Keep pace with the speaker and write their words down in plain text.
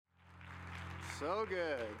So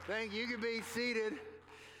good. Thank you. You can be seated.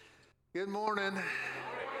 Good morning.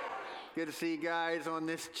 Good to see you guys on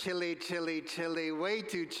this chilly, way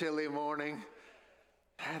too chilly morning.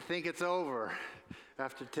 I think it's over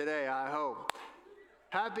after today, I hope.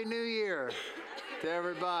 Happy New Year to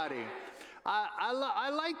everybody. I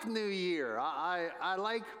like New Year. I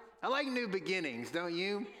like new beginnings, don't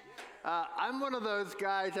you? I'm one of those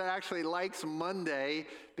guys that actually likes Monday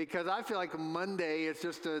because I feel like Monday is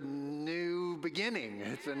just a new beginning.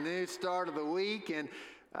 It's a new start of the week, and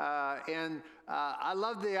I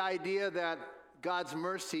love the idea that God's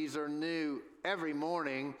mercies are new every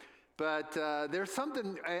morning. But there's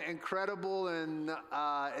something incredible, and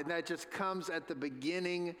that just comes at the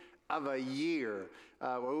beginning of a year,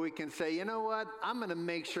 where we can say, you know what? I'm going to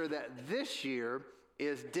make sure that this year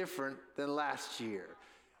is different than last year.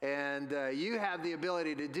 And you have the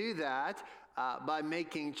ability to do that by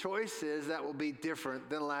making choices that will be different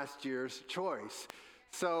than last year's choice.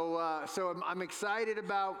 So I'm excited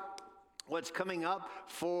about what's coming up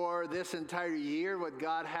for this entire year, what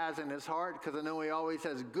God has in his heart, because I know he always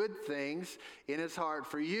has good things in his heart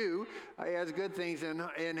for you. He has good things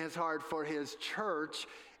in his heart for his church.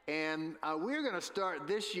 And we're going to start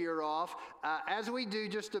this year off, as we do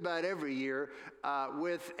just about every year,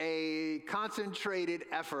 with a concentrated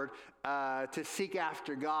effort to seek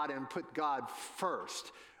after God and put God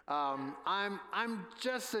first. I'm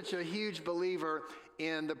just such a huge believer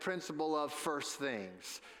in the principle of first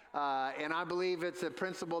things. And I believe it's a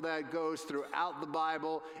principle that goes throughout the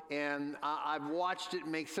Bible, and I've watched it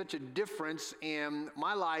make such a difference in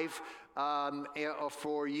my life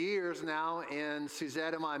for years now, in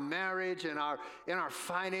Suzette and my marriage, in our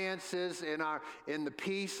finances, in the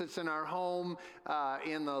peace that's in our home,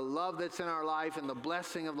 in the love that's in our life, in the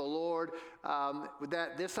blessing of the Lord.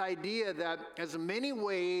 That this idea that as many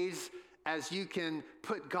ways as you can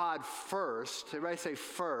put God first, everybody say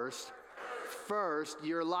first,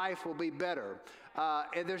 your life will be better.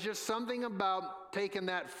 And there's just something about taking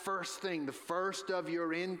that first thing, the first of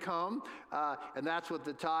your income, and that's what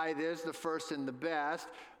the tithe is, the first and the best.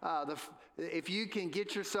 If you can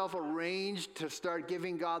get yourself arranged to start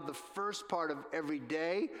giving God the first part of every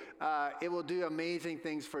day, it will do amazing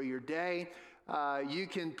things for your day. You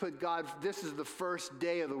can put God, this is the first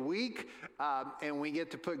day of the week, and we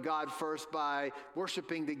get to put God first by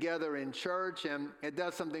worshiping together in church, and it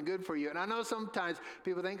does something good for you. And I know sometimes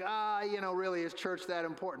people think, really, is church that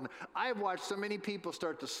important? I've watched so many people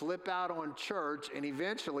start to slip out on church and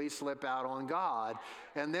eventually slip out on God,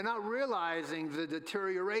 and they're not realizing the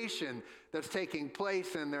deterioration that's taking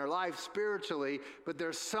place in their life spiritually. But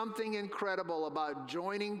there's something incredible about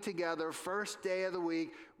joining together first day of the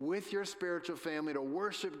week with your spiritual family to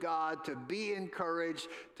worship God, to be encouraged,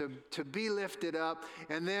 to be lifted up.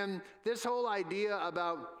 And then this whole idea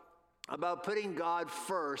about putting God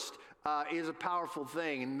first is a powerful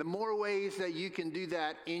thing. And the more ways that you can do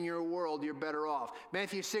that in your world, you're better off.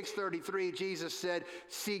 Matthew 6:33, Jesus said,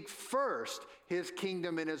 "Seek first his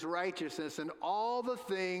kingdom and his righteousness, and all the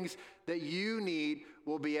things that you need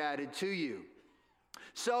will be added to you."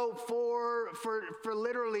 So for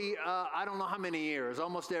literally, I don't know how many years,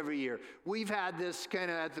 almost every year, we've had this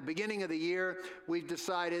kind of, at the beginning of the year, we've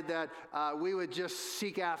decided that we would just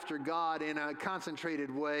seek after God in a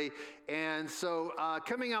concentrated way. And so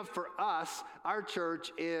coming up for us, our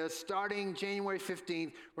church is starting January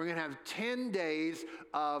 15th. We're going to have 10 days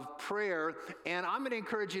of prayer, and I'm going to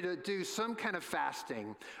encourage you to do some kind of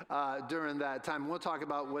fasting during that time. We'll talk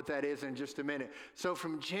about what that is in just a minute. So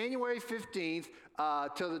from January 15th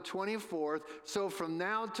till the 24th. So from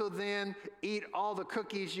now till then, eat all the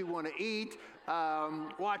cookies you want to eat.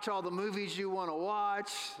 Watch all the movies you want to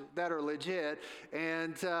watch that are legit,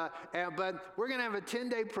 but we're going to have a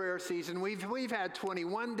 10-day prayer season. We've had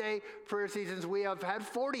 21-day prayer seasons. We have had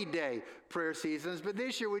 40-day prayer seasons, but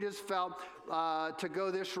this year we just felt to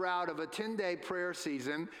go this route of a 10-day prayer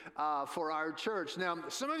season for our church. Now,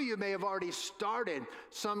 some of you may have already started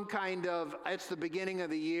some kind of, it's the beginning of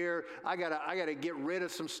the year, I gotta get rid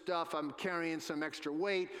of some stuff. I'm carrying some extra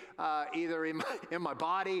weight, either in my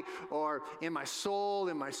body or in my soul,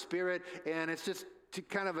 in my spirit, and it's just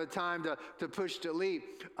kind of a time to push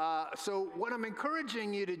delete. So what I'm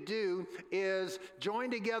encouraging you to do is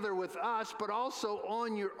join together with us, but also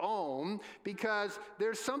on your own, because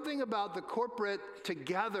there's something about the corporate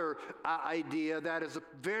together idea that is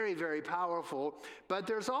very, very powerful, but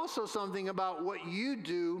there's also something about what you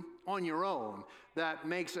do on your own that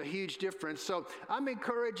makes a huge difference. So I'm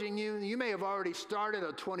encouraging you. You may have already started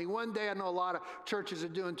a 21-day. I know a lot of churches are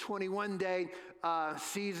doing 21-day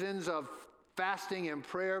seasons of fasting and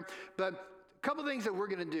prayer, but couple things that we're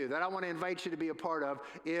going to do that I want to invite you to be a part of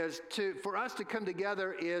is for us to come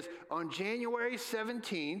together is on January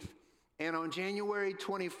 17th and on January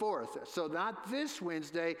 24th. So not this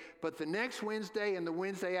Wednesday, but the next Wednesday and the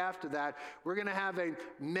Wednesday after that, we're going to have a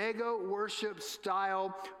mega worship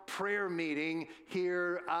style prayer meeting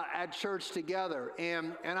here at church together.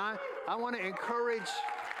 And I want to encourage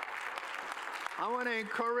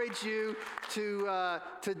you to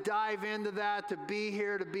dive into that, to be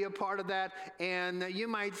here, to be a part of that. And you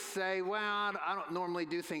might say, well, I don't normally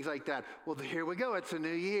do things like that. Well, here we go. It's a new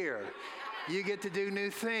year. You get to do new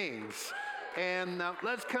things. And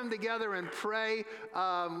let's come together and pray.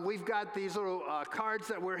 We've got these little cards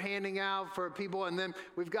that we're handing out for people. And then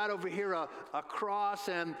we've got over here a cross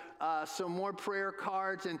and some more prayer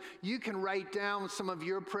cards. And you can write down some of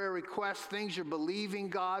your prayer requests, things you're believing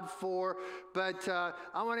God for. But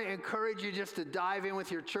I want to encourage you just to dive in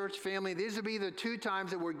with your church family. These will be the 2 times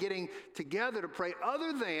that we're getting together to pray,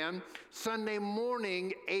 other than Sunday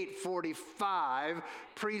morning, 8:45,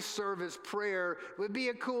 pre-service prayer. Would be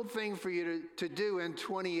a cool thing for you to do in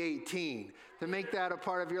 2018, to make that a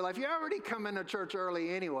part of your life. You already come into church early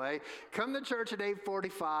anyway. Come to church at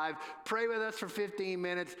 8:45, pray with us for 15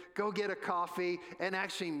 minutes, go get a coffee, and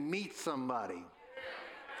actually meet somebody.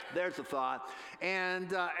 There's a thought.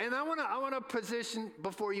 And I want to position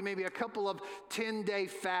before you maybe a couple of 10-day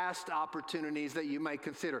fast opportunities that you might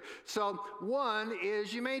consider. So one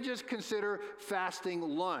is you may just consider fasting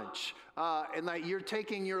lunch. And that you're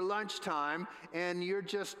taking your lunch time and you're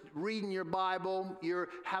just reading your Bible, you're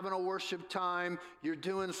having a worship time, you're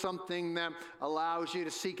doing something that allows you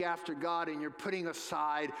to seek after God, and you're putting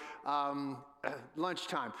aside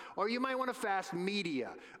lunchtime. Or you might want to fast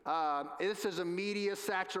media. This is a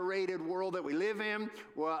media-saturated world that we live in,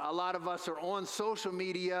 where a lot of us are on social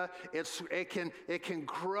media. It can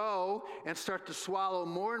grow and start to swallow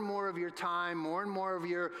more and more of your time, more and more of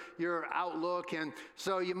your outlook, and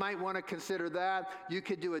so you might want to consider that. You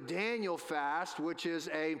could do a Daniel fast, which is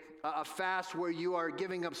a fast where you are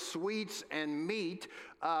giving up sweets and meat,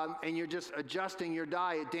 and you're just adjusting your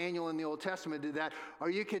diet. Daniel in the Old Testament did that. Or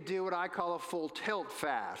you could do what I call a full tilt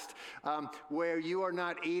fast, where you are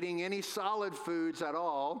not eating any solid foods at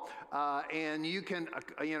all, and you can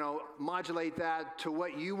modulate that to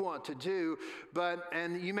what you want to do.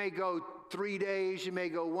 And you may go 3 days, you may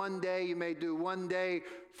go 1 day, you may do 1 day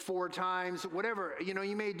 4 times, whatever,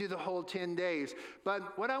 you may do the whole 10 days.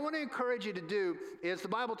 But what I want to encourage you to do is, the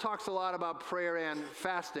Bible talks a lot about prayer and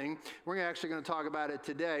fasting. We're actually going to talk about it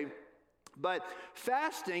today. But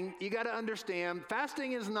fasting, you got to understand,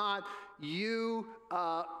 fasting is not you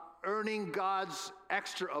earning God's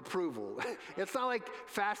extra approval. It's not like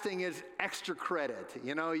fasting is extra credit.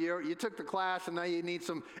 You took the class and now you need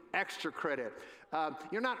some extra credit.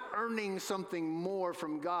 You're not earning something more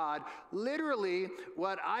from God. Literally,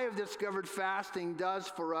 what I have discovered fasting does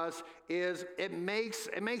for us is it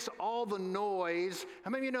makes all the noise.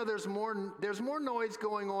 How many of you know there's more noise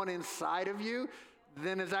going on inside of you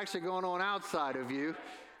than is actually going on outside of you?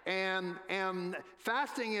 And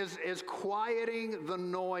fasting is quieting the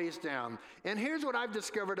noise down. And here's what I've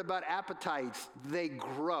discovered about appetites: they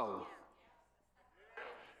grow,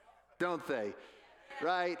 don't they?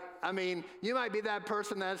 Right? I mean, you might be that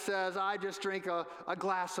person that says, I just drink a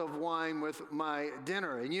glass of wine with my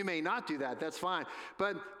dinner. And you may not do that. That's fine.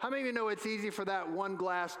 But how many of you know it's easy for that 1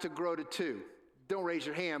 glass to grow to 2? Don't raise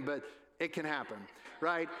your hand, but it can happen,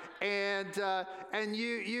 right? And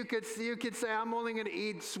you could say, I'm only going to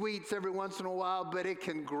eat sweets every once in a while, but it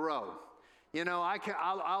can grow.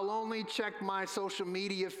 I'll only check my social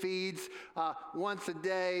media feeds once a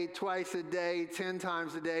day, twice a day, 10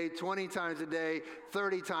 times a day, 20 times a day,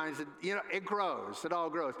 30 times it grows. It all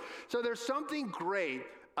grows. So there's something great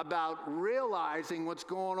about realizing what's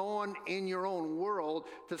going on in your own world,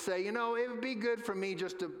 to say, it would be good for me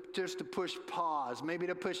just to push pause, maybe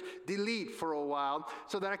to push delete for a while,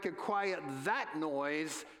 so that I could quiet that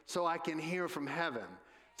noise so I can hear from heaven.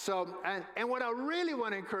 So, and what I really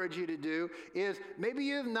want to encourage you to do is, maybe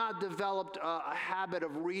you've not developed a habit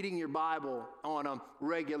of reading your Bible on a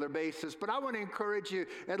regular basis, but I want to encourage you,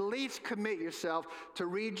 at least commit yourself to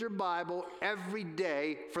read your Bible every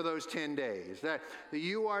day for those 10 days. That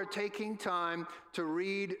you are taking time to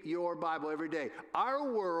read your Bible every day.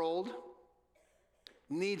 Our world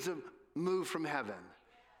needs a move from heaven.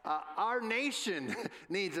 Our nation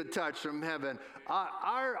needs a touch from heaven.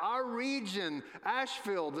 Our region,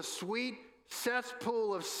 Asheville, the sweet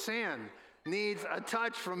cesspool of sin, needs a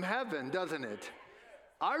touch from heaven, doesn't it?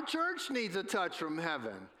 Our church needs a touch from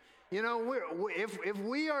heaven. If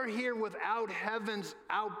we are here without heaven's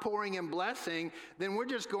outpouring and blessing, then we're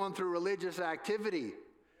just going through religious activity.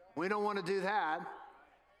 We don't want to do that.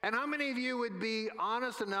 And how many of you would be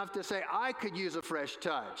honest enough to say, I could use a fresh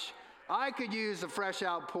touch? I could use a fresh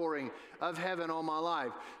outpouring of heaven on my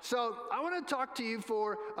life. So I want to talk to you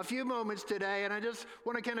for a few moments today, and I just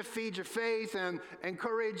want to kind of feed your faith and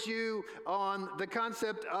encourage you on the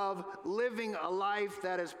concept of living a life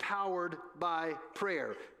that is powered by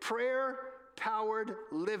prayer. Prayer-powered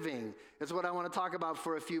living is what I want to talk about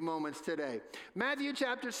for a few moments today. Matthew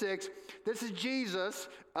chapter 6, this is Jesus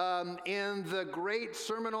in the great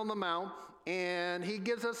Sermon on the Mount. And he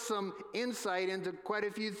gives us some insight into quite a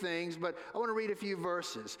few things, but I want to read a few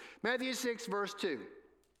verses. Matthew 6, verse 2.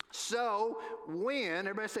 So when,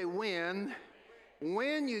 everybody say when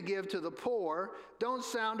you give to the poor, don't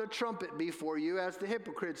sound a trumpet before you, as the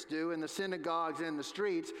hypocrites do in the synagogues and the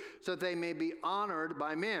streets, so that they may be honored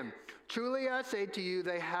by men. Truly I say to you,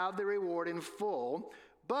 they have the reward in full.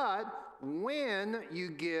 But when you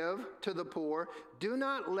give to the poor, do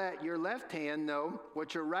not let your left hand know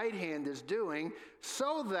what your right hand is doing,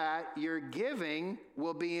 so that your giving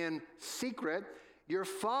will be in secret. Your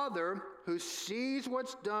Father, who sees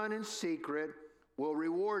what's done in secret, will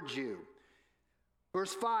reward you.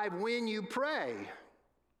 Verse 5, when you pray,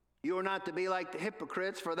 you are not to be like the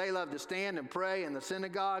hypocrites, for they love to stand and pray in the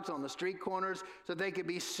synagogues, on the street corners, so they could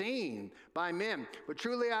be seen by men. But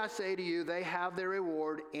truly I say to you, they have their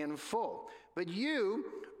reward in full. But you,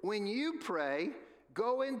 when you pray,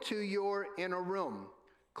 go into your inner room,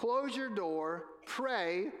 close your door,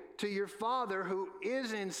 pray to your Father who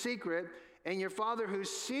is in secret, and your Father who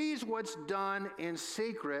sees what's done in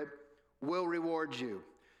secret will reward you.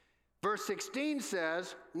 Verse 16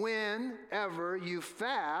 says, whenever you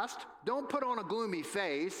fast, don't put on a gloomy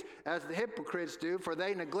face, as the hypocrites do, for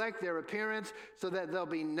they neglect their appearance so that they'll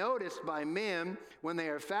be noticed by men when they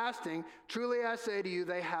are fasting. Truly I say to you,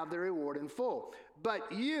 they have their reward in full.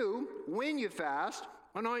 But you, when you fast,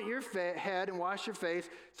 anoint your head and wash your face,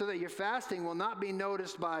 so that your fasting will not be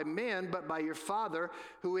noticed by men, but by your Father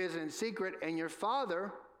who is in secret, and your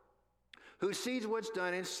Father who sees what's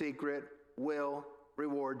done in secret will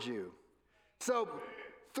reward you. So,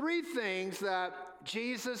 three things that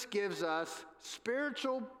Jesus gives us,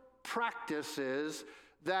 spiritual practices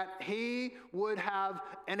that he would have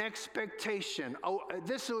an expectation. Oh,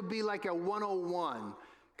 this would be like a 101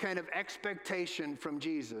 kind of expectation from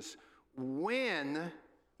Jesus. When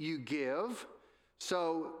you give,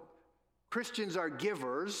 so Christians are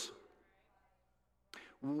givers.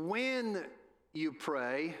 When you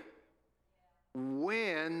pray,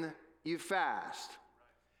 when you fast.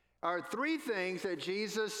 Are three things that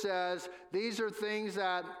Jesus says, these are things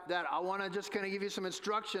that I want to just kind of give you some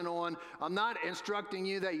instruction on. I'm not instructing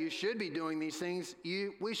you that you should be doing these things.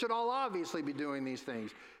 We should all obviously be doing these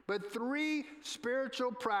things. But three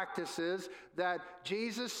spiritual practices that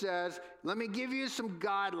Jesus says, let me give you some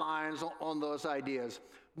guidelines on those ideas.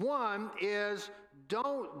 One is,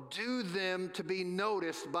 don't do them to be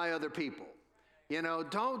noticed by other people. You know,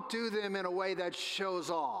 don't do them in a way that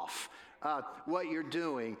shows off what you're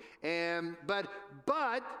doing. But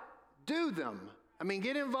do them. I mean,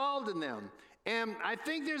 get involved in them. And I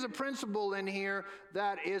think there's a principle in here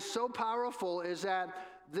that is so powerful, is that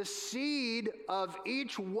the seed of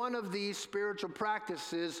each one of these spiritual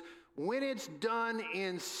practices, when it's done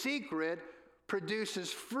in secret,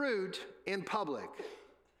 produces fruit in public.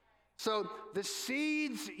 So the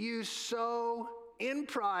seeds you sow in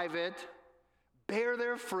private bear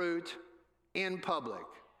their fruit in public.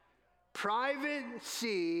 Private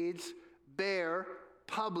seeds bear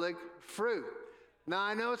public fruit. Now,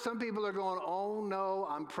 I know some people are going, oh no,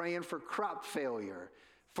 I'm praying for crop failure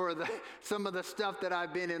for some of the stuff that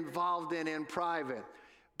I've been involved in private.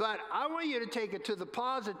 But I want you to take it to the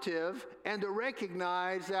positive and to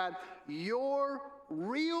recognize that your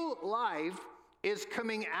real life is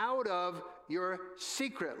coming out of your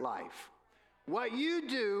secret life. What you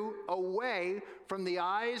do away from the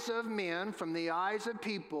eyes of men, from the eyes of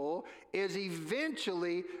people, is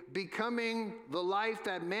eventually becoming the life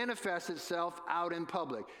that manifests itself out in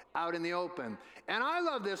public, out in the open. And I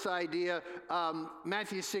love this idea,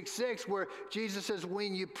 Matthew 6:6, where Jesus says,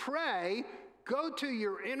 when you pray, go to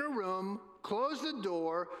your inner room, close the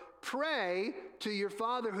door, pray to your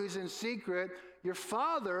Father who's in secret. Your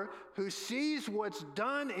Father who sees what's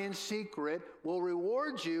done in secret will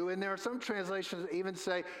reward you. And there are some translations that even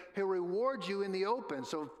say he'll reward you in the open.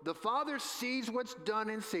 So the Father sees what's done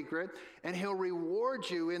in secret, and he'll reward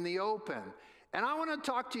you in the open. And I want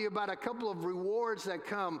to talk to you about a couple of rewards that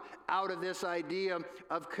come out of this idea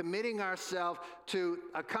of committing ourselves to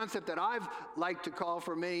a concept that I've liked to call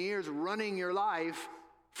for many years, running your life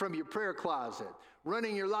from your prayer closet,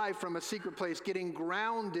 running your life from a secret place, getting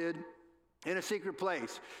grounded in a secret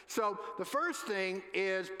place. So the first thing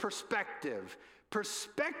is perspective.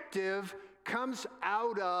 Perspective comes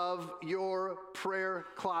out of your prayer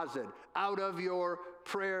closet, out of your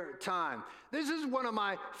prayer time. This is one of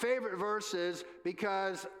my favorite verses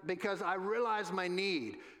because I realize my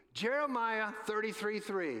need. Jeremiah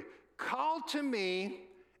 33:3. Call to me,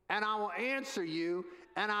 and I will answer you,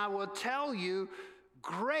 and I will tell you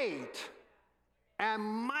great and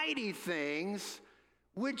mighty things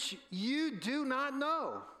which you do not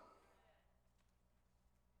know.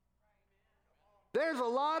 There's a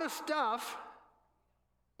lot of stuff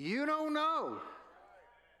you don't know.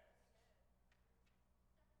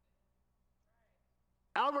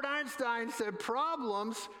 Albert Einstein said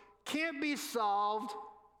problems can't be solved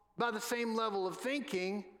by the same level of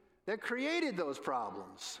thinking that created those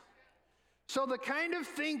problems. So the kind of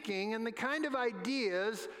thinking and the kind of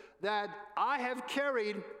ideas that I have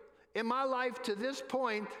carried in my life to this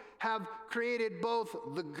point have created both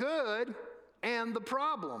the good and the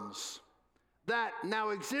problems that now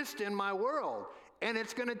exist in my world. And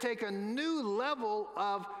it's going to take a new level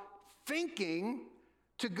of thinking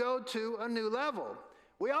to go to a new level.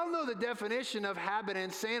 We all know the definition of habit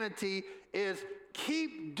insanity is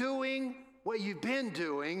keep doing what you've been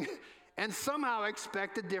doing and somehow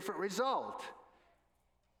expect a different result.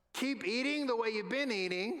 Keep eating the way you've been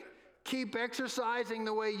eating. Keep exercising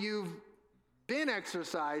the way you've been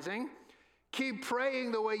exercising. Keep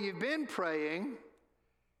praying the way you've been praying.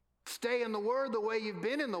 Stay in the Word the way you've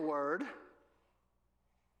been in the Word.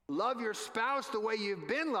 Love your spouse the way you've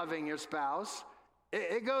been loving your spouse.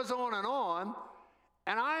 It goes on and on.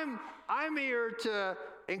 And I'm here to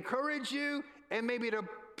encourage you and maybe to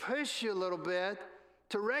push you a little bit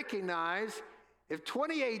to recognize if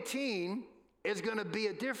 2018 is going to be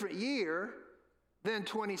a different year than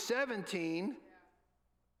 2017,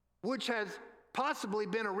 which has possibly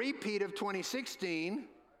been a repeat of 2016,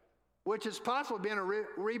 which has possibly been a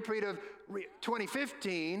repeat of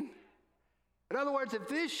 2015. In other words, if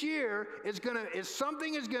this year if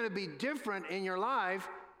something is going to be different in your life,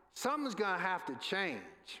 something's going to have to change.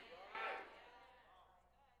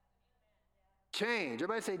 Change.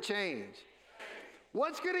 Everybody say change.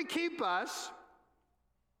 What's going to keep us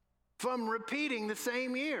from repeating the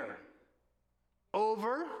same year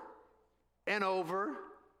over and over?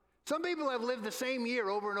 Some people have lived the same year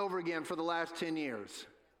over and over again for the last 10 years.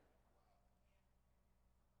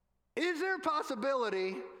 Is there a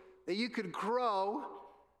possibility that you could grow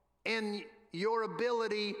in your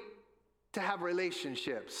ability to have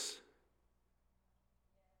relationships?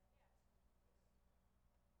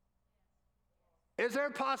 Is there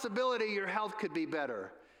a possibility your health could be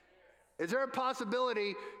better? Is there a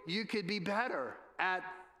possibility you could be better at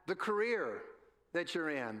the career that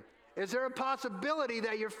you're in? Is there a possibility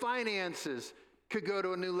that your finances could go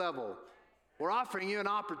to a new level? We're offering you an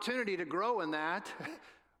opportunity to grow in that.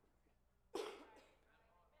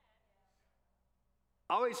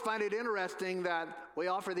 I always find it interesting that we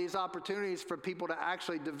offer these opportunities for people to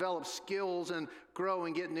actually develop skills and grow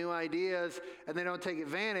and get new ideas, and they don't take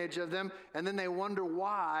advantage of them, and then they wonder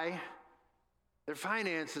why their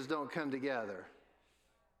finances don't come together.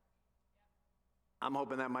 I'm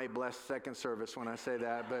hoping that might bless second service when I say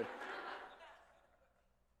that, but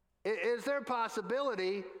is there a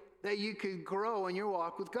possibility that you could grow in your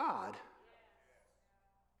walk with God?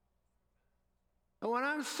 And what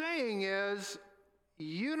I'm saying is,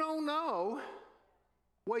 you don't know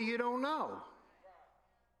what you don't know.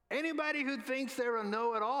 Anybody who thinks they're a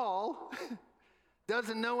know-it-all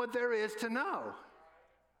doesn't know what there is to know.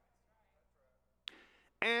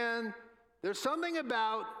 And there's something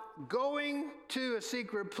about going to a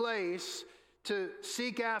secret place to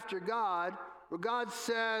seek after God, where God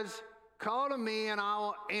says, call to me and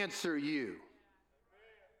I'll answer you.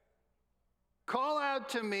 Call out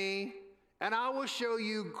to me and I will show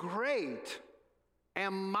you great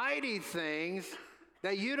and mighty things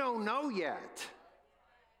that you don't know yet.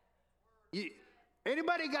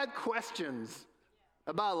 Anybody got questions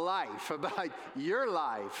about life, about your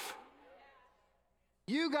life?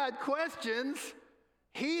 You got questions,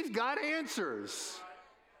 he's got answers.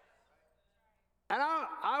 And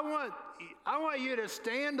I want you to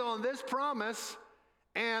stand on this promise,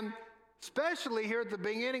 and especially here at the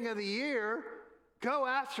beginning of the year, go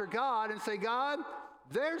after God and say, God,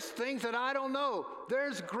 there's things that I don't know.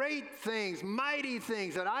 There's great things, mighty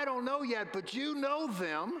things that I don't know yet, but you know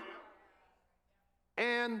them.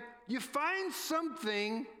 And you find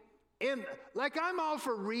something in, like I'm all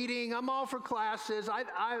for reading, I'm all for classes.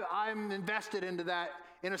 I'm invested into that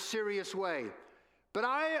in a serious way. But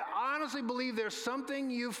I honestly believe there's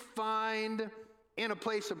something you find in a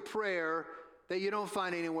place of prayer that you don't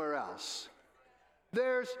find anywhere else.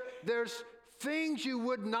 There's things you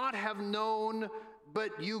would not have known,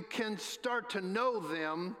 but you can start to know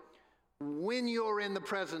them when you're in the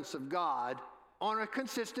presence of God on a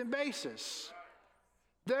consistent basis.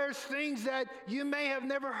 There's things that you may have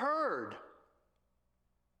never heard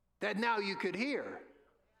that now you could hear.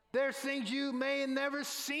 There's things you may have never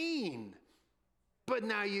seen, but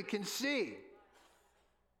now you can see.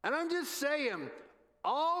 And I'm just saying,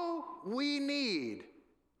 all we need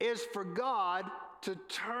is for God to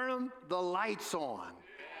turn the lights on.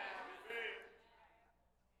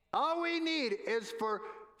 All we need is for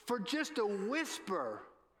just a whisper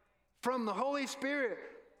from the Holy Spirit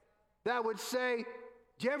that would say,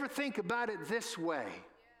 "Do you ever think about it this way?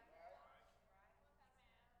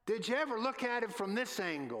 Did you ever look at it from this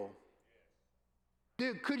angle?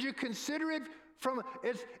 Could you consider it from..."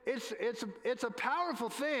 It's a powerful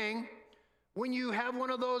thing when you have one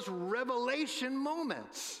of those revelation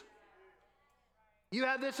moments. You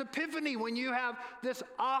have this epiphany, when you have this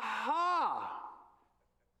aha.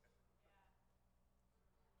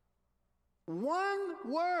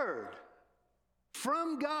 One word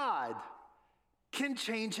from God can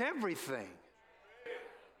change everything.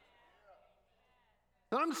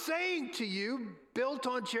 I'm saying to you, built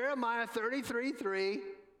on Jeremiah 33:3,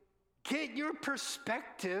 get your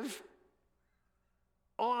perspective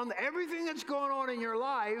on everything that's going on in your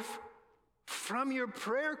life from your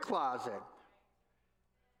prayer closet.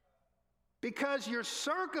 Because your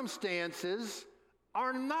circumstances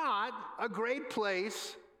are not a great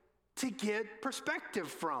place to get perspective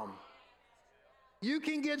from. You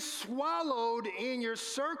can get swallowed in your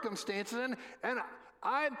circumstances, and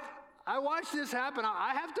I watch this happen.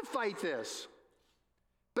 I have to fight this.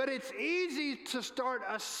 But it's easy to start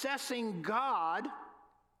assessing God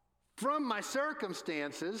from my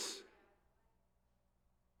circumstances,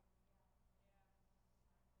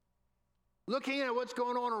 looking at what's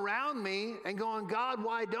going on around me and going, "God,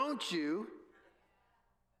 why don't you?"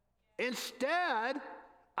 Instead,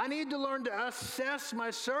 I need to learn to assess my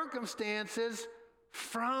circumstances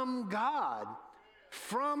from God,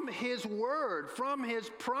 from His Word, from His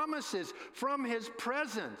promises, from His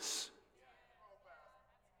presence.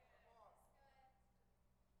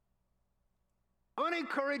 I want to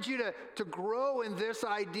encourage you to grow in this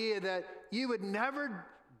idea that you would never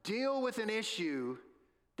deal with an issue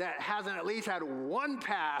that hasn't at least had one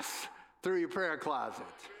pass through your prayer closet.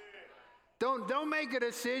 Don't make a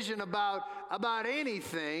decision about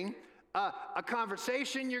anything, a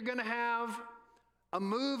conversation you're going to have, a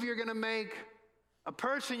move you're going to make, a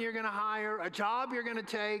person you're going to hire, a job you're going to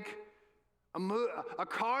take, a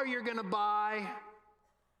car you're going to buy,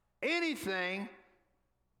 anything.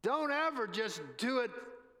 Don't ever just do it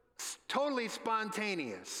totally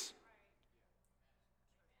spontaneous.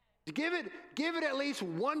 Give it at least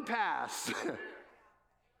one pass,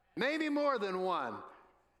 maybe more than one.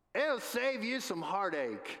 It'll save you some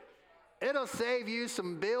heartache. It'll save you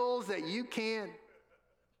some bills that you can't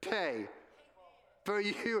pay, for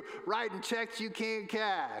you writing checks you can't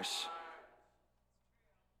cash.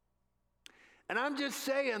 And I'm just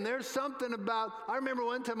saying, there's something about, I remember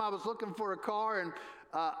one time I was looking for a car, and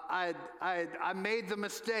I made the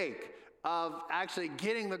mistake of actually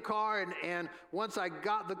getting the car, and once I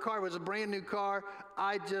got the car, it was a brand new car,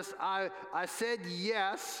 I said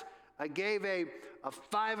yes. I gave a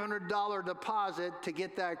 $500 deposit to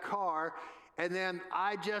get that car, and then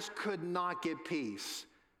I just could not get peace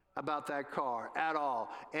about that car at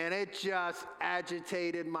all. And it just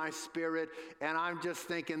agitated my spirit, and I'm just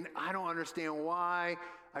thinking, I don't understand why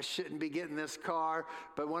I shouldn't be getting this car.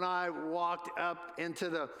 But when I walked up into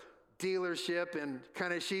the dealership and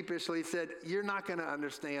kind of sheepishly said, "You're not going to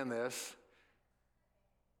understand this,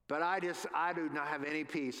 but I do not have any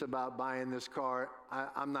peace about buying this car.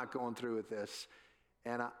 I'm not going through with this."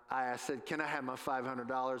 And I said, "Can I have my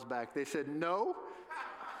 $500 back?" They said, "No."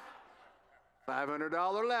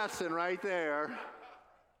 $500 lesson right there.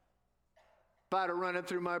 If I'd have run it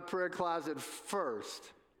through my prayer closet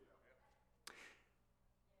first.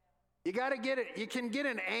 You got to get it. You can get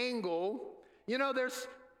an angle. You know,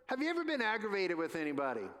 have you ever been aggravated with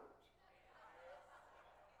anybody?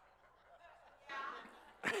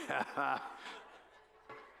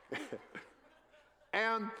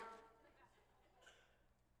 And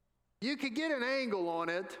you could get an angle on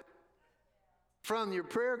it from your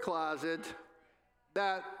prayer closet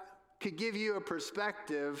that could give you a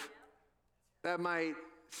perspective that might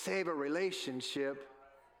save a relationship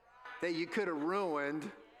that you could have ruined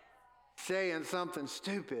saying something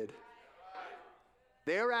stupid.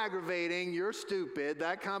 They're aggravating, you're stupid.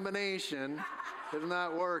 That combination is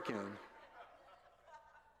not working.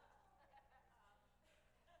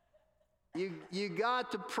 You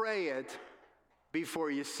got to pray it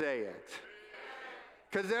before you say it.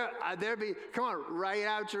 Because come on, write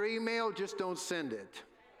out your email, just don't send it.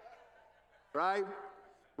 Right?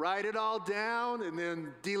 Write it all down and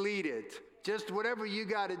then delete it. Just whatever you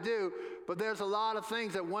got to do. But there's a lot of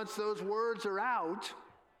things that once those words are out,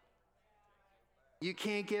 you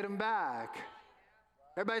can't get them back.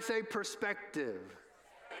 Everybody say perspective.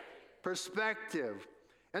 Perspective.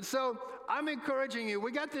 And so I'm encouraging you,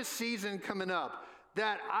 we got this season coming up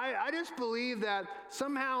that I just believe that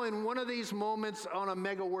somehow in one of these moments on a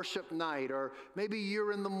mega worship night, or maybe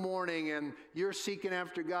you're in the morning and you're seeking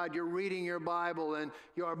after God, you're reading your Bible,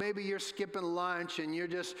 or maybe you're skipping lunch and you're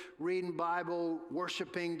just reading Bible,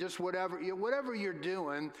 worshiping, just whatever you're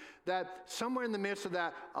doing, that somewhere in the midst of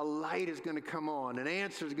that, a light is going to come on, an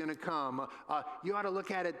answer is going to come. You ought to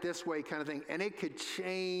look at it this way kind of thing, and it could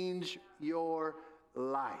change your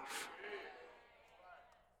life.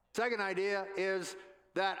 Second idea is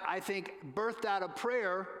that I think birthed out of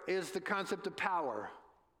prayer is the concept of power.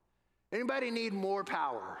 Anybody need more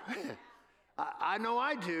power? I know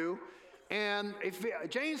I do. And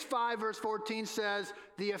James 5 verse 14 says,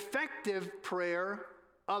 the effective prayer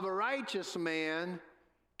of a righteous man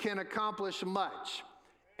can accomplish much.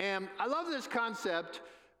 And I love this concept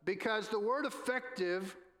because the word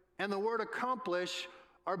effective and the word accomplish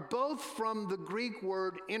are both from the Greek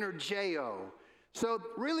word energeo. So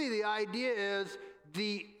really the idea is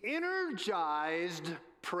the energized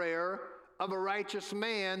prayer of a righteous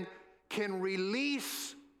man can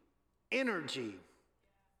release energy.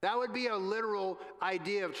 That would be a literal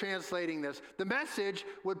idea of translating this. The Message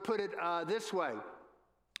would put it this way.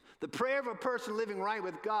 The prayer of a person living right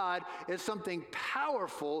with God is something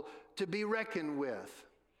powerful to be reckoned with.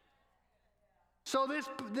 So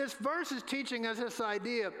this verse is teaching us this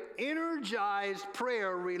idea. Energized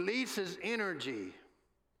prayer releases energy.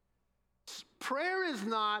 Prayer is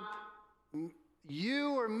not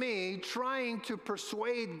you or me trying to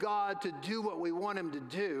persuade God to do what we want him to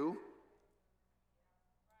do.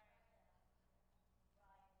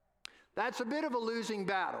 That's a bit of a losing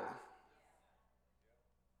battle.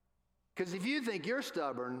 Because if you think you're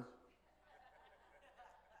stubborn,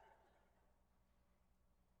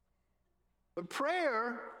 but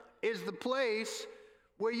prayer is the place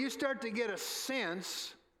where you start to get a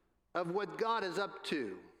sense of what God is up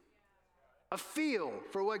to, a feel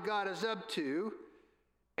for what God is up to,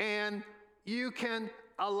 and you can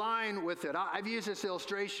align with it. I've used this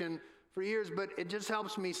illustration for years, but it just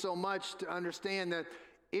helps me so much to understand that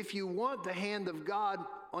if you want the hand of God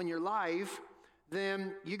on your life,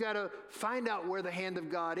 then you got to find out where the hand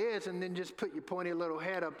of God is and then just put your pointy little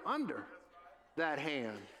head up under that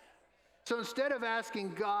hand. So instead of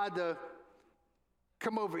asking God to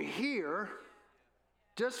come over here,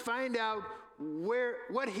 just find out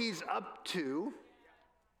what he's up to,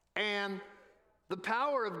 and the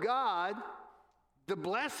power of God, the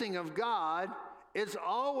blessing of God is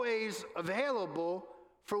always available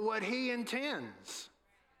for what he intends.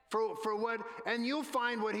 For what, and you'll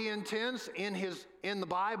find what he intends in the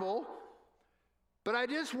Bible. But I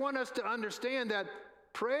just want us to understand that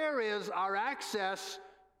prayer is our access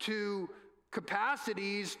to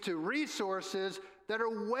capacities, to resources that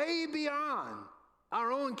are way beyond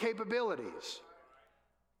our own capabilities.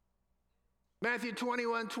 Matthew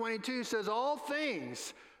 21:22 says, all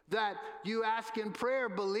things that you ask in prayer,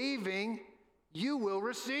 believing, you will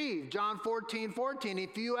receive. John 14:14,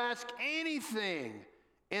 if you ask anything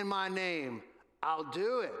in my name, I'll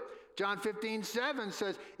do it. John 15:7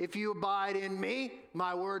 says, if you abide in me,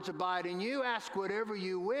 my words abide in you, ask whatever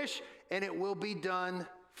you wish, and it will be done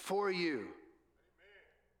for you.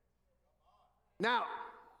 Now,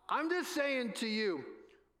 I'm just saying to you,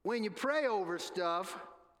 when you pray over stuff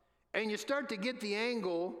and you start to get the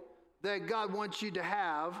angle that God wants you to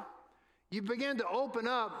have, you begin to open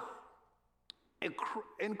up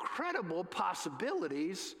incredible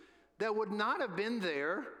possibilities that would not have been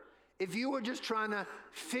there if you were just trying to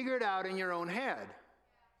figure it out in your own head.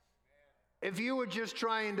 If you were just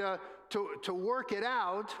trying to work it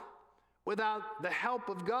out without the help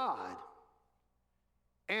of God.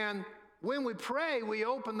 And when we pray, we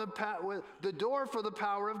open the door for the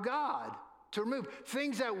power of God to remove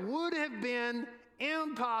things that would have been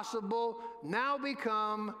impossible now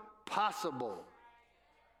become possible.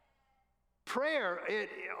 Prayer, it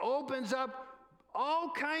opens up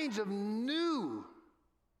all kinds of new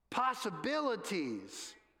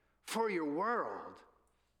possibilities for your world.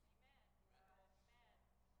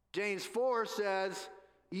 James 4 says,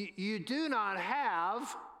 you do not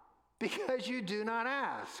have because you do not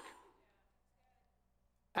ask.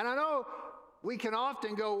 And I know we can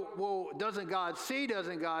often go, well, doesn't God see?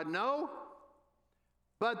 Doesn't God know?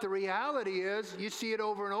 But the reality is, you see it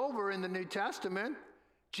over and over in the New Testament.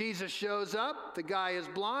 Jesus shows up, the guy is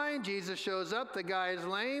blind. Jesus shows up, the guy is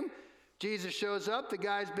lame. Jesus shows up, the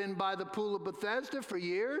guy's been by the pool of Bethesda for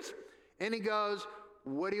years. And he goes,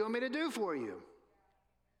 what do you want me to do for you?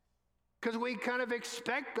 Because we kind of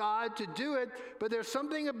expect God to do it, but there's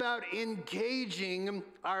something about engaging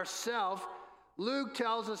ourselves. Luke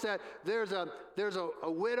tells us that there's a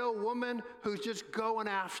widow woman who's just going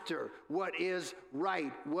after what is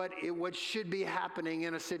right, what should be happening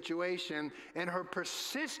in a situation, and her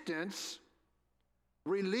persistence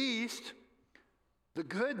released the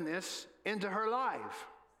goodness into her life.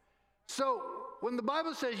 So when the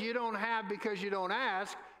Bible says you don't have because you don't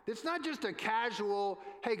ask, it's not just a casual,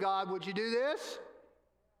 hey God, would you do this?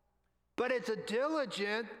 But it's a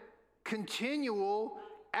diligent, continual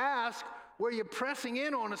ask where you're pressing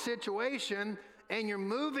in on a situation and you're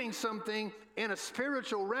moving something in a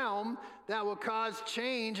spiritual realm that will cause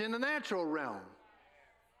change in the natural realm.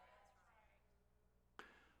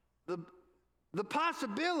 The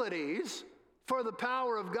possibilities for the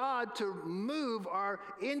power of God to move are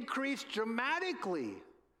increased dramatically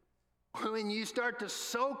when you start to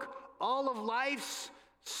soak all of life's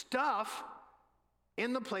stuff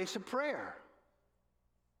in the place of prayer.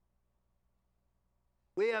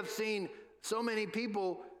 We have seen so many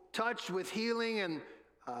people touched with healing and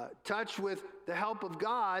touched with the help of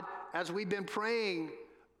God as we've been praying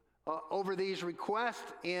over these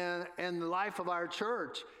requests in the life of our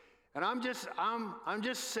church. And I'm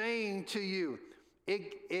just saying to you,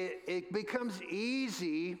 it becomes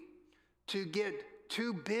easy to get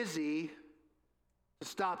too busy to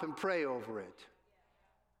stop and pray over it.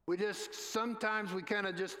 Sometimes we kind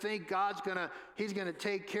of just think he's gonna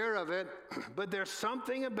take care of it. But there's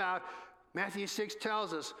something about, Matthew 6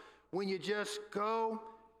 tells us, when you just go,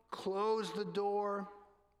 close the door,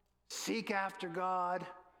 seek after God,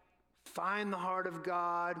 find the heart of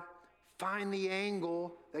God, find the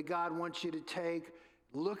angle that God wants you to take,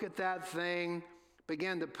 look at that thing,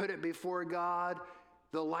 begin to put it before God,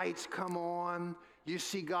 the lights come on, you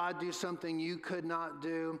see God do something you could not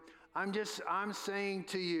do. I'm saying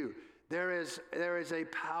to you, there is a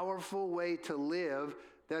powerful way to live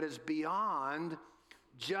that is beyond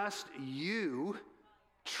just you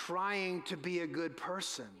trying to be a good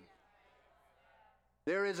person.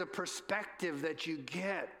 There is a perspective that you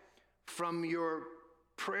get from your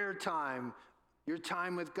prayer time, your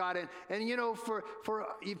time with God. And you know, for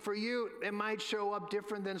you, it might show up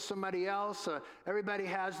different than somebody else. Everybody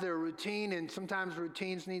has their routine, and sometimes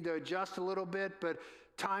routines need to adjust a little bit, but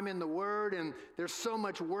time in the Word, and there's so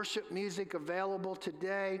much worship music available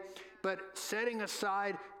today. But setting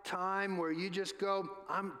aside time where you just go,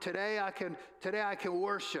 today I can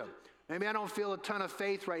worship. Maybe I don't feel a ton of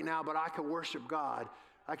faith right now, but I can worship God.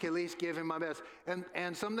 I can at least give him my best.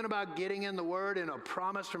 And something about getting in the Word and a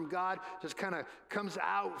promise from God just kind of comes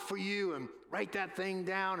out for you, and write that thing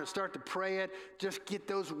down and start to pray it. Just get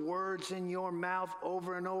those words in your mouth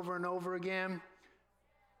over and over and over again.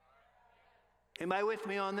 Am I with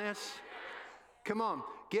me on this? Come on.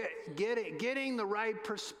 Getting the right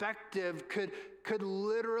perspective could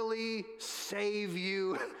literally save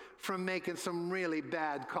you from making some really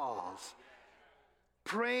bad calls.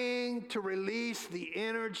 Praying to release the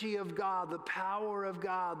energy of God, the power of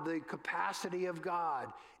God, the capacity of God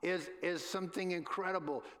is something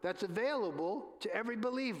incredible that's available to every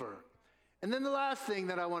believer. And then the last thing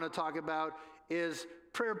that I want to talk about is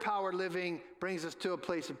prayer-powered living brings us to a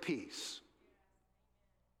place of peace.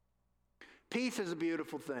 Peace is a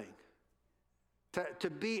beautiful thing. To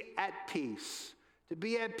be at peace. To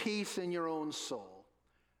be at peace in your own soul.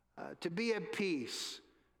 To be at peace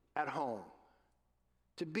at home.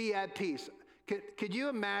 To be at peace. Could you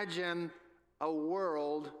imagine a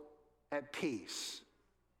world at peace?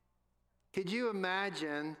 Could you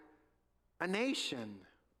imagine a nation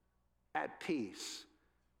at peace?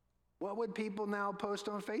 What would people now post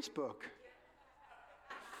on Facebook?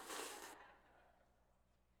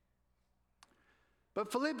 But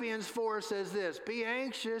Philippians 4 says this, be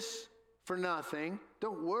anxious for nothing.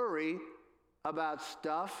 Don't worry about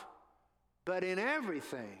stuff, but in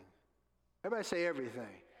everything. Everybody say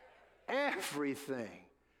everything. Everything.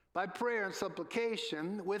 By prayer and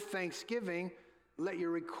supplication with thanksgiving, let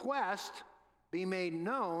your request be made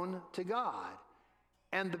known to God.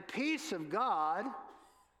 And the peace of God,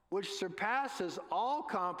 which surpasses all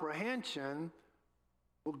comprehension,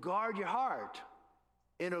 will guard your heart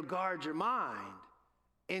and will guard your mind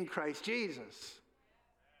in Christ Jesus.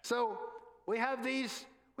 So we have these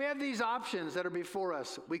options that are before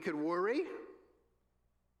us. We could worry.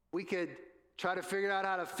 We could try to figure out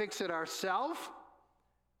how to fix it ourselves.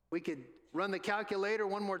 We could run the calculator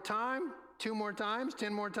one more time, 2 more times,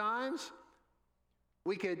 10 more times.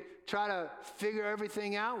 We could try to figure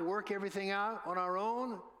everything out, work everything out on our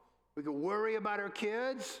own. We could worry about our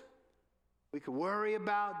kids. We could worry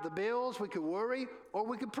about the bills. We could worry, or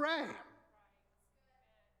we could pray.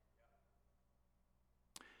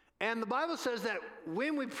 And the Bible says that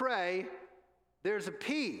when we pray, there's a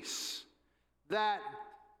peace that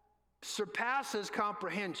surpasses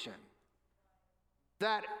comprehension.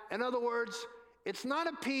 That, in other words, it's not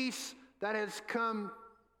a peace that has come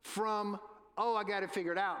from, oh, I got it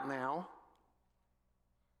figured out now.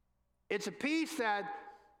 It's a peace that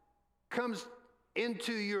comes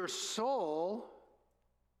into your soul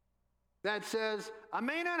that says, I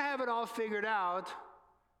may not have it all figured out,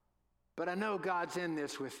 but I know God's in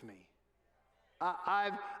this with me.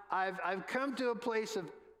 I've come to a place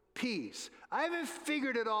of peace. I haven't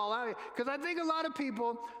figured it all out, because I think a lot of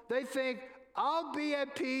people, they think, I'll be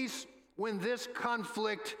at peace when this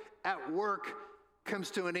conflict at work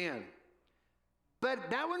comes to an end.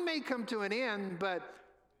 But that one may come to an end, but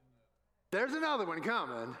there's another one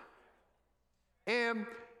coming. And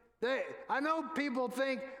I know people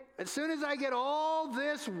think, as soon as I get all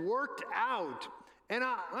this worked out, and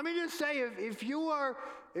let me just say, if you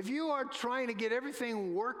are trying to get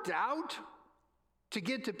everything worked out to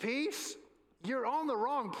get to peace, you're on the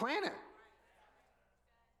wrong planet.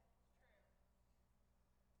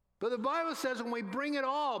 But the Bible says when we bring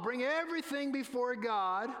everything before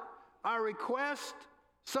God, our requests,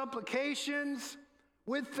 supplications,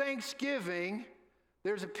 with thanksgiving,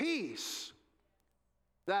 there's a peace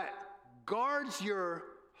that guards your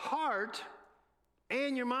heart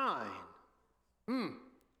and your mind. And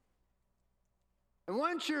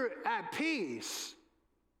once you're at peace,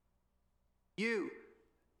 you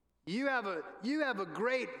have a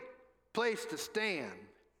great place to stand.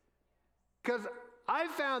 Because I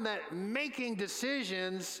found that making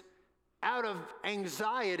decisions out of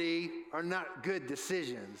anxiety are not good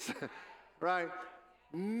decisions, right?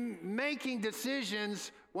 Making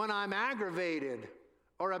decisions when I'm aggravated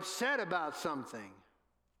or upset about something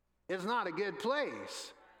is not a good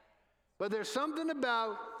place. But there's something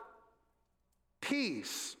about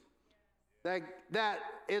peace that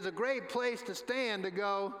is a great place to stand to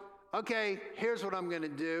go, okay, here's what I'm going to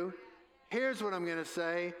do. Here's what I'm going to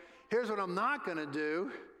say. Here's what I'm not going to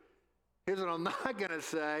do. Here's what I'm not going to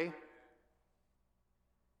say.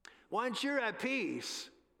 Once you're at peace,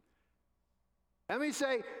 let me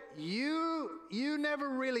say, you never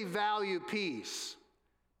really value peace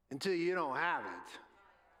until you don't have it.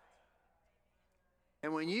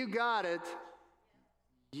 And when you got it,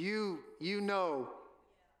 you know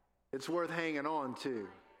it's worth hanging on to.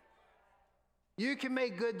 You can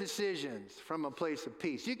make good decisions from a place of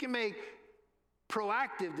peace. You can make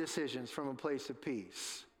proactive decisions from a place of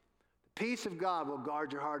peace. The peace of God will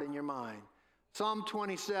guard your heart and your mind. Psalm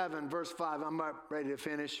 27, verse 5. I'm about ready to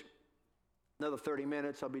finish. Another 30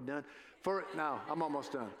 minutes, I'll be done. I'm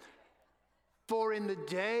almost done. For in the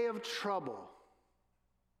day of trouble,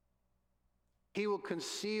 he will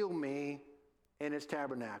conceal me in his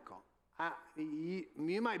tabernacle.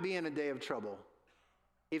 You might be in a day of trouble.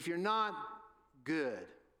 If you're not, good.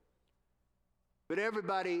 But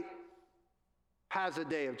everybody has a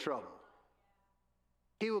day of trouble.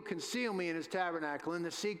 He will conceal me in his tabernacle, in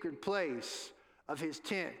the secret place of his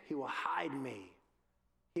tent. He will hide me.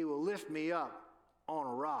 He will lift me up on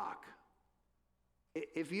a rock.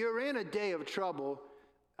 If you're in a day of trouble,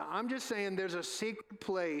 I'm just saying there's a secret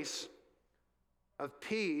place of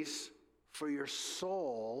peace for your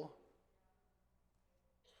soul.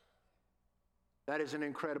 That is an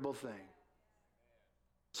incredible thing.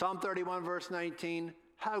 Psalm 31, verse 19,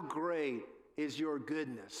 how great is your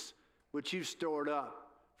goodness, which you've stored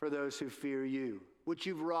up for those who fear you, which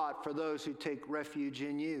you've wrought for those who take refuge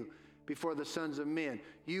in you before the sons of men.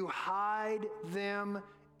 You hide them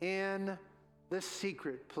in the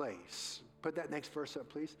secret place. Put that next verse up,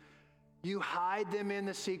 please. You hide them in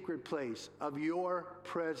the secret place of your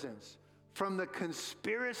presence from the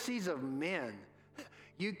conspiracies of men.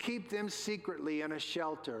 You keep them secretly in a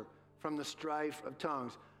shelter from the strife of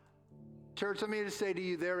tongues. Church, let me just say to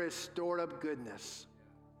you, there is stored up goodness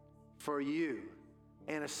for you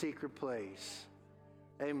in a secret place.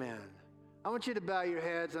 Amen. I want you to bow your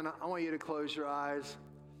heads and I want you to close your eyes.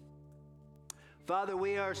 Father,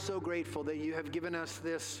 we are so grateful that you have given us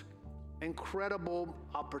this incredible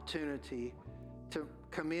opportunity to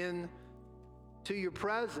come in to your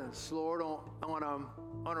presence, Lord, on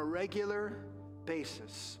a regular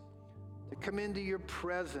basis, to come into your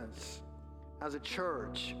presence as a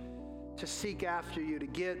church, to seek after you, to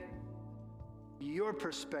get your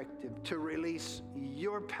perspective, to release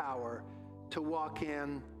your power to walk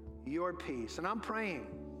in your peace. And I'm praying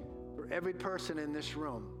for every person in this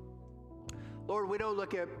room. Lord, we don't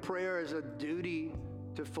look at prayer as a duty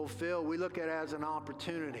to fulfill. We look at it as an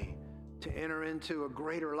opportunity to enter into a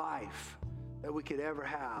greater life that we could ever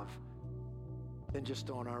have than just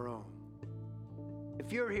on our own.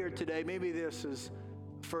 If you're here today, maybe this is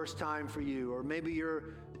the first time for you, or maybe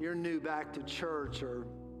you're new back to church, or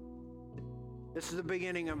this is the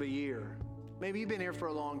beginning of a year. Maybe you've been here for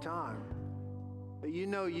a long time, but you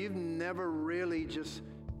know you've never really just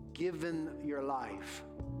given your life,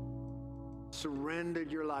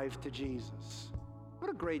 surrendered your life to Jesus.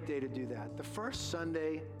 What a great day to do that. The first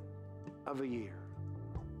Sunday of a year.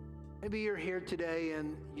 Maybe you're here today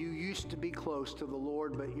and you used to be close to the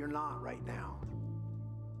Lord, but you're not right now.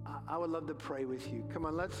 I would love to pray with you. Come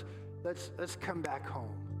on, let's come back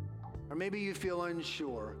home. Or maybe you feel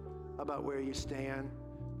unsure about where you stand,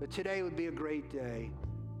 but today would be a great day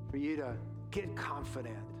for you to get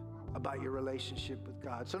confident about your relationship with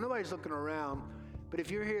God. So nobody's looking around, but if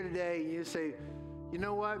you're here today and you say, you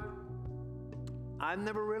know what? I've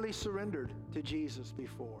never really surrendered to Jesus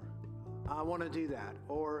before. I want to do that.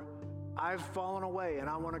 Or I've fallen away and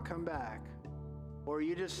I want to come back. Or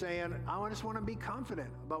you're just saying, I just want to be confident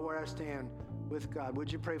about where I stand with God.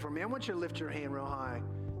 Would you pray for me? I want you to lift your hand real high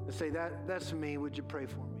and say, that's me. Would you pray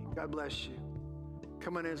for me? God bless you.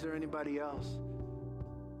 Come on, is there anybody else?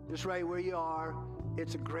 Just right where you are.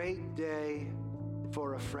 It's a great day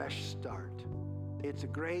for a fresh start. It's a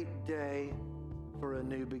great day for a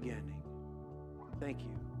new beginning. Thank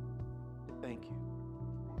you. Thank you.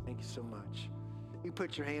 Thank you so much. You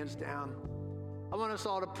put your hands down. I want us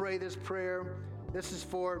all to pray this prayer. This is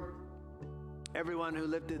for everyone who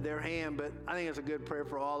lifted their hand, but I think it's a good prayer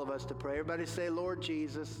for all of us to pray. Everybody say, Lord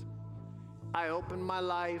Jesus, I open my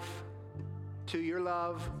life to your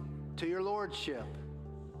love, to your lordship.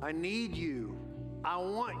 I need you. I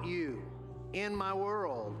want you in my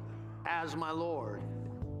world as my Lord.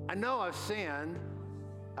 I know I've sinned.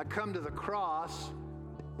 I come to the cross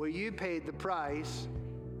where you paid the price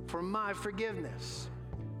for my forgiveness.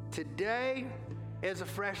 Today is a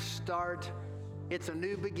fresh start. It's a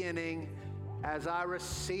new beginning as I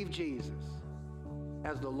receive Jesus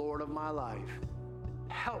as the Lord of my life.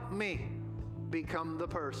 Help me become the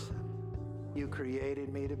person you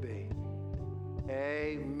created me to be.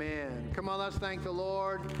 Amen. Come on, let's thank the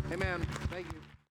Lord. Amen. Thank you.